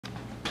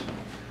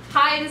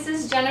Hi, this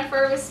is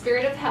Jennifer with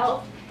Spirit of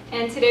Health,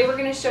 and today we're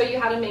going to show you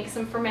how to make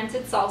some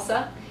fermented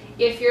salsa.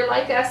 If you're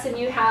like us and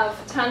you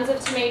have tons of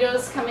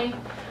tomatoes coming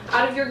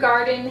out of your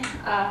garden,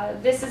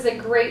 this is a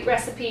great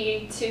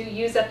recipe to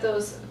use up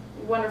those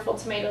wonderful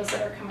tomatoes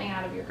that are coming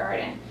out of your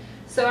garden.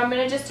 So I'm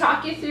going to just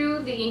talk you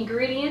through the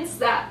ingredients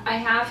that I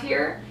have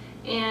here,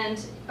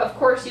 and of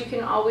course you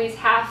can always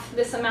half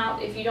this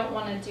amount if you don't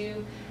want to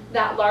do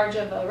that large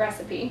of a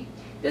recipe.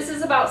 This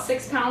is about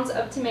 6 pounds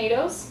of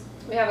tomatoes.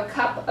 We have a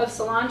cup of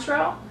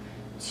cilantro,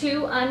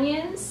 2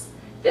 onions.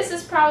 This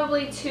is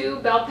probably 2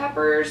 bell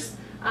peppers,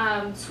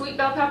 sweet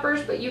bell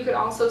peppers, but you could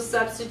also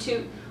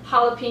substitute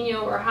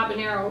jalapeno or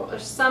habanero or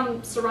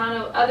some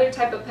serrano, other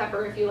type of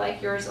pepper if you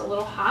like yours a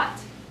little hot.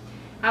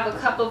 I have a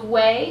cup of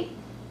whey,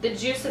 the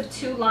juice of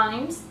 2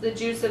 limes, the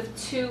juice of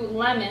 2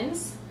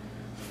 lemons,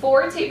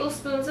 4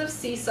 tablespoons of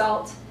sea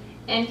salt,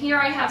 and here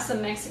I have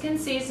some Mexican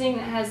seasoning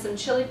that has some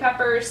chili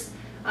peppers,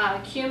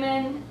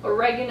 cumin,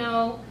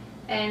 oregano,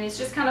 and it's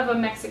just kind of a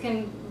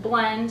Mexican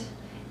blend,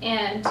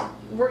 and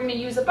we're going to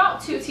use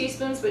about 2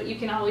 teaspoons, but you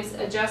can always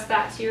adjust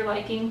that to your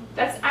liking.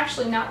 That's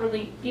actually not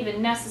really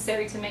even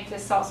necessary to make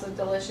this salsa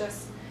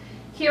delicious.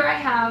 Here I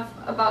have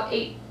about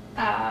 8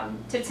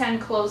 to 10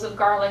 cloves of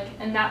garlic,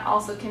 and that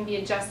also can be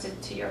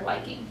adjusted to your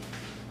liking.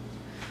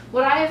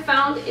 What I have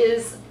found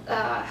is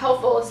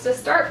helpful is to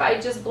start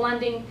by just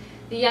blending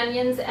the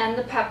onions and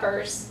the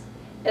peppers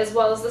as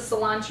well as the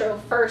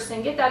cilantro first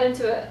and get that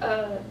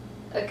into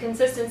a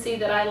consistency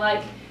that I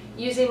like,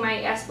 using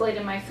my S-blade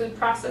and my food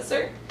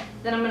processor.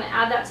 Then I'm going to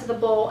add that to the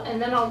bowl,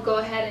 and then I'll go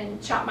ahead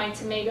and chop my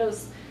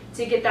tomatoes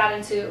to get that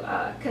into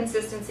a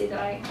consistency that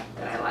I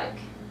like.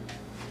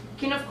 You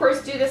can of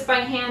course do this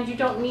by hand. You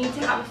don't need to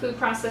have a food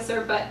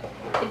processor, but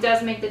it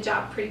does make the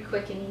job pretty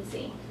quick and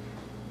easy.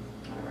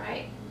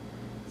 Alright,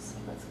 so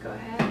let's go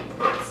ahead and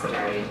get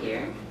started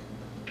here.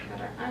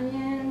 Got our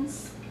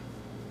onions,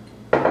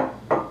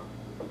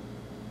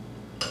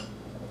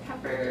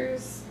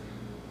 peppers,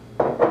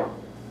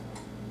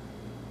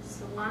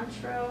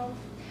 cilantro.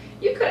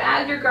 You could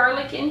add your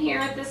garlic in here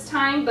at this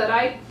time, but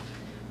I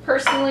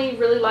personally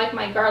really like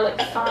my garlic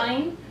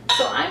fine,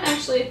 so I'm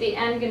actually at the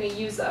end going to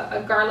use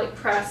a garlic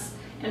press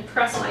and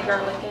press my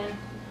garlic in.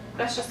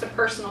 That's just a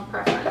personal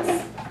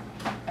preference.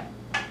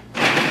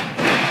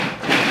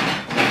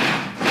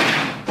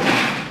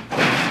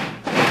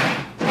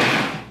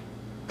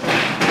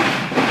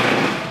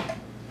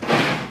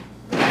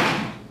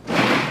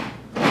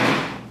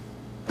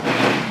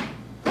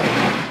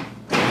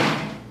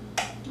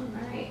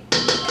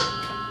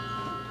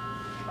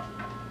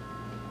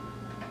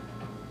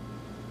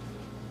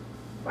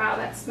 Wow,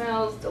 that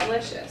smells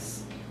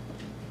delicious.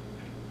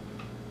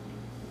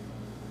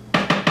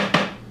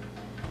 I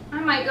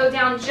might go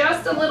down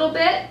just a little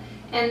bit,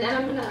 and then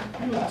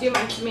I'm gonna do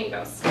my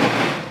tomatoes.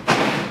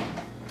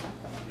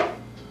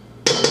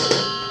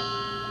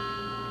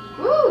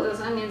 Ooh, those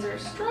onions are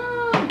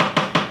strong.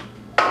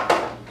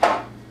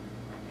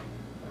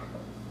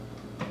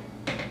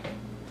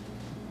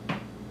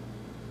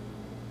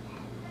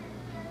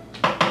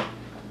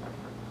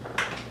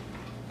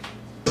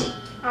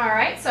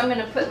 Alright, so I'm going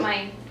to put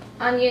my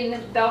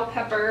onion, bell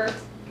pepper,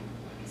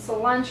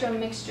 cilantro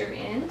mixture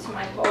into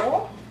my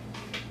bowl.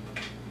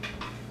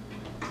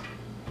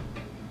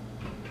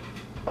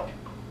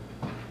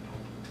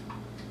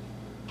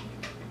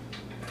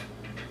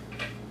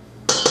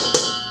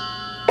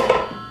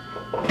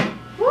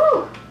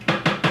 Woo!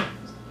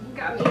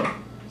 Got me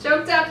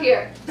choked up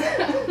here.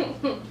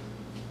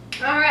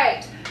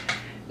 Alright,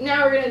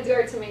 now we're going to do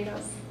our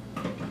tomatoes.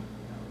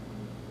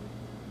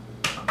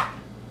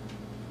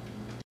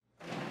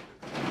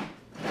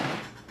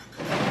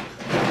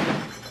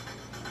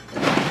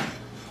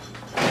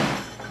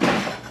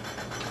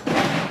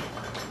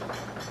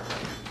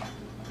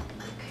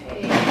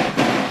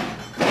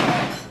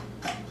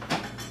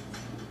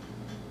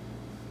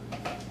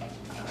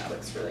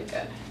 Looks really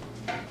good.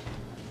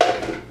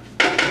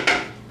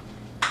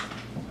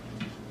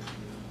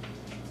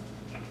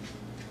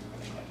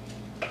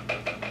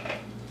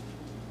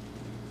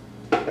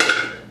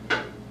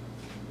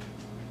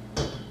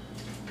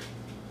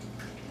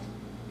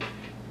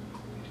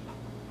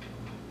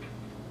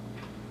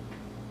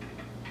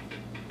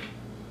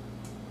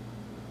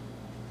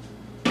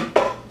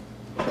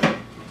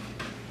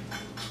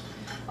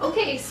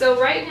 Okay, so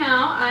right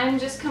now I'm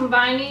just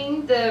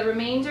combining the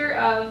remainder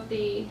of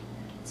the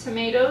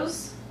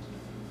tomatoes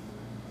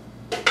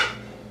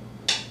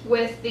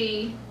with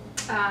the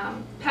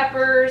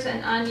peppers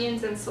and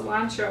onions and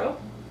cilantro.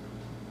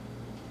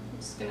 I'm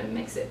just going to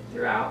mix it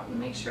throughout and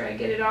make sure I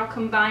get it all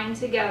combined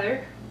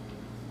together.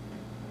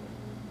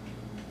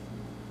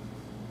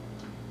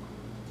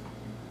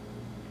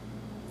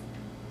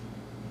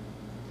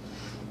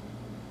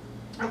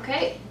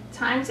 Okay,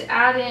 time to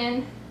add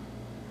in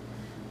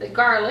the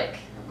garlic.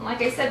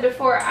 Like I said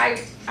before, I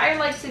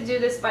like to do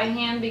this by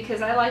hand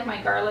because I like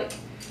my garlic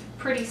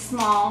pretty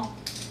small,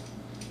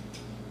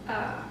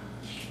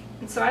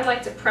 and so I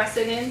like to press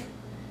it in.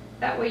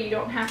 That way you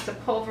don't have to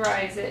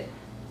pulverize it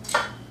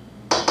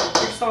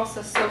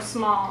salsa so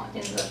small in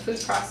the food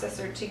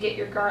processor to get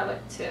your garlic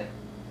to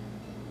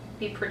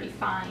be pretty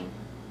fine.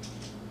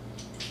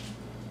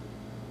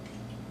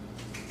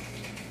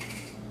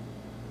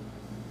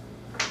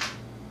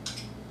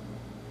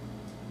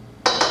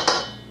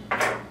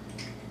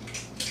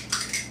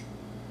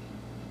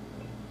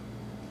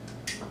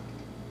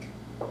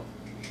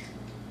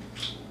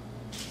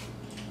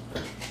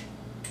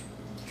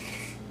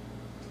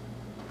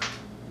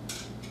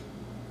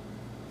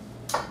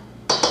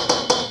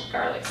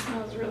 Garlic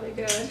smells really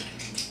good.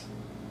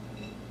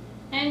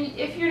 And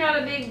if you're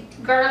not a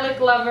big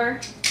garlic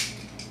lover,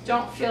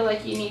 don't feel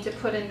like you need to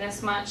put in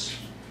this much.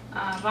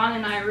 Vaughn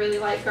and I really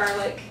like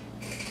garlic,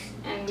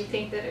 and we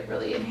think that it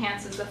really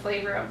enhances the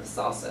flavor of the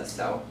salsa,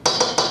 so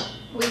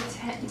we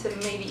tend to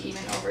maybe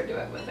even overdo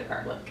it with the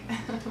garlic.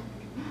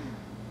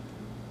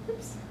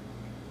 Oops.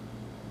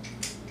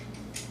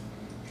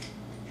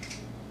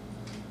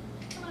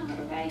 Come on,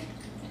 little guy.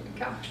 There we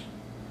go.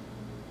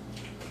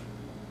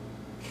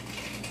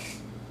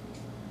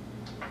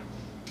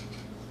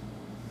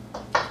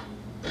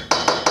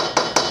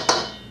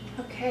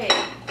 Okay,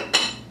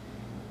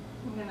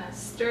 I'm going to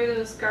stir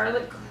those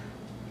garlic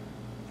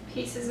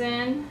pieces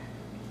in.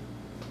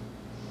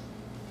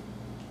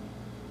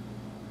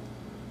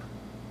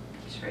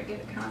 Make sure I get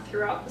it kind of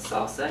throughout the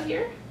salsa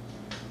here.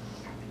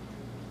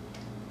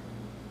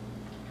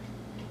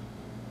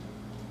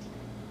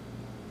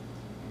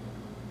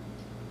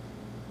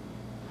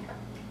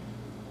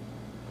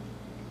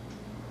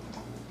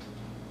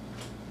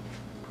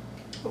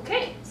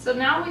 Okay, so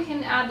now we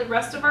can add the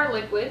rest of our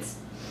liquids.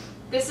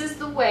 This is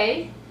the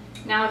whey.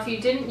 Now if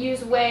you didn't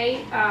use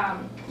whey,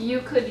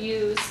 you could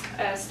use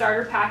a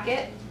starter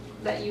packet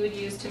that you would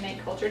use to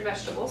make cultured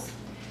vegetables.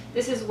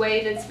 This is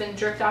whey that's been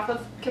dripped off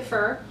of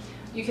kefir.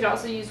 You could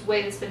also use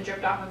whey that's been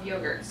dripped off of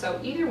yogurt.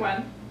 So either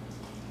one.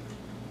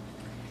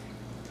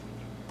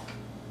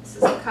 This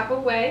is a cup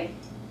of whey.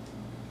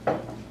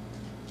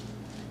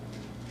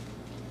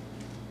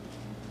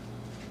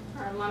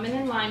 Our lemon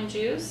and lime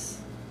juice.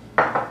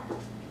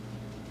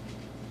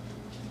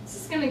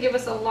 Going to give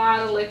us a lot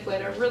of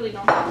liquid. We're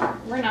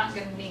not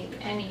going to need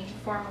any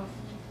form of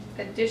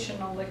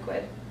additional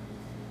liquid.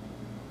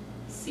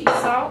 Sea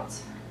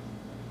salt.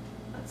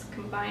 Let's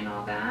combine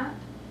all that.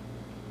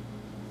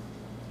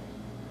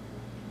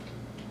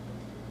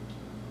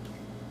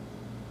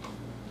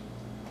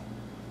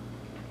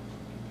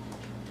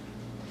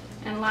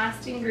 And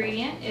last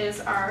ingredient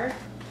is our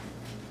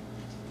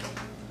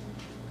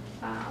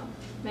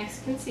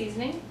Mexican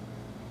seasoning.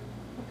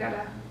 I've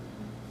got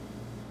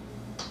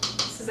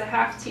this is a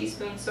half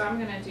teaspoon, so I'm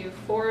going to do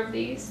 4 of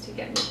these to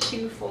get me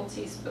 2 full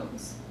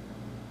teaspoons.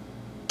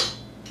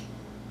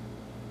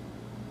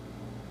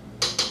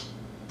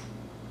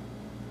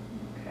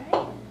 Okay.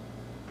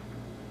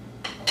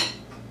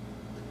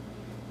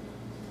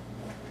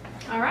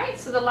 Alright,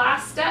 so the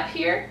last step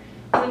here,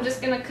 I'm just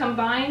going to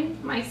combine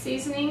my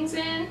seasonings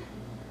in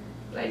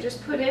that I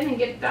just put in and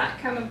get that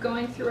kind of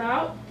going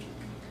throughout.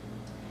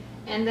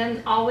 And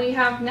then all we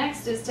have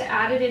next is to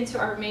add it into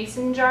our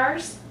mason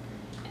jars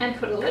and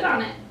put a lid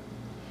on it.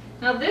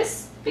 Now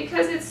this,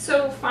 because it's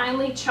so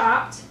finely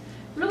chopped,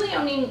 really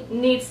only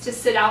needs to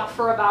sit out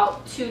for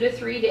about 2 to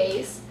 3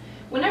 days.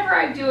 Whenever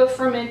I do a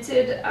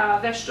fermented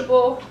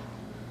vegetable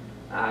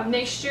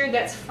mixture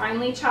that's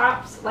finely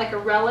chopped, like a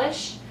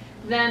relish,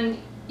 then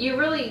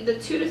the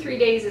 2 to 3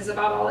 days is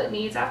about all it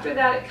needs. After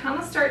that, it kind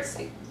of starts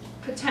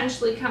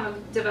potentially kind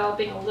of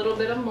developing a little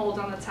bit of mold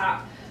on the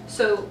top.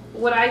 So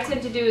what I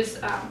tend to do is,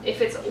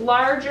 if it's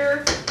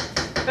larger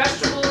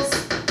vegetables,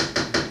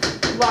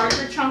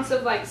 larger chunks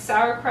of like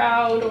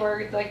sauerkraut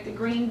or like the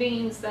green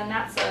beans, then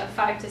that's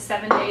 5 to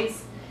 7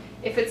 days.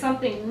 If it's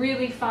something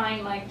really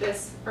fine like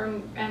this,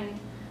 and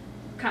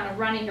kind of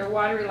runny or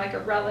watery like a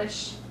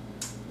relish,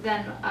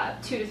 then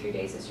 2 to 3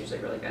 days is usually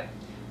really good.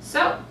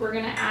 So we're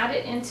going to add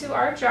it into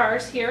our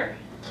jars here.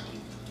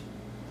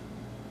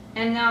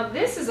 And now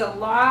this is a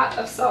lot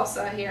of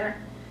salsa here.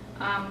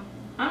 I'm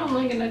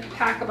only going to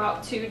pack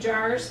about 2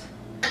 jars,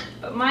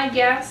 but my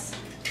guess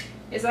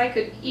is I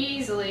could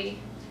easily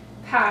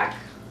pack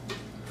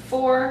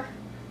 4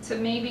 to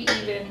maybe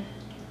even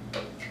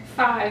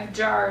 5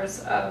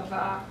 jars of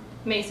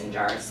mason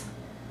jars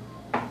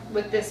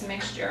with this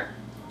mixture.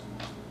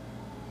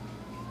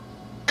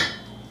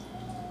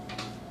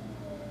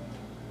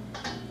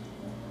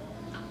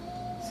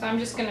 So I'm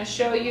just going to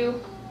show you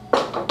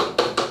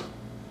a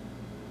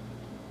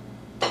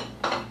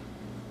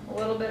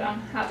little bit on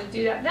how to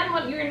do that. Then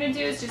what you're going to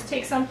do is just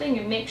take something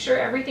and make sure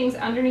everything's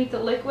underneath the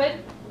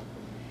liquid.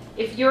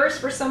 If yours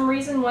for some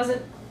reason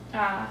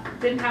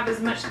didn't have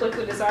as much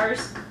liquid as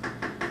ours,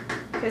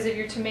 because of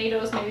your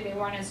tomatoes, maybe they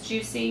weren't as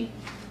juicy,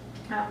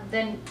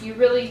 then you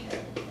really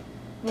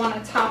want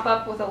to top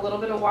up with a little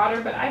bit of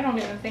water, but I don't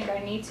even think I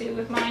need to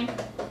with mine.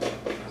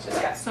 It's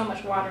just got so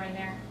much water in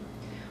there.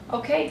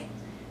 Okay,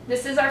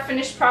 this is our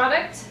finished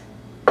product.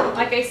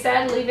 Like I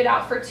said, leave it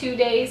out for 2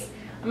 days.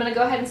 I'm going to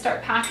go ahead and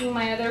start packing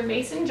my other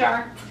mason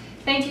jar.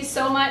 Thank you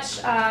so much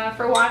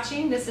for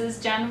watching. This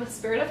is Jen with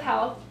Spirit of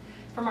Health.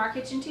 From our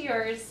kitchen to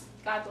yours,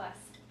 God bless.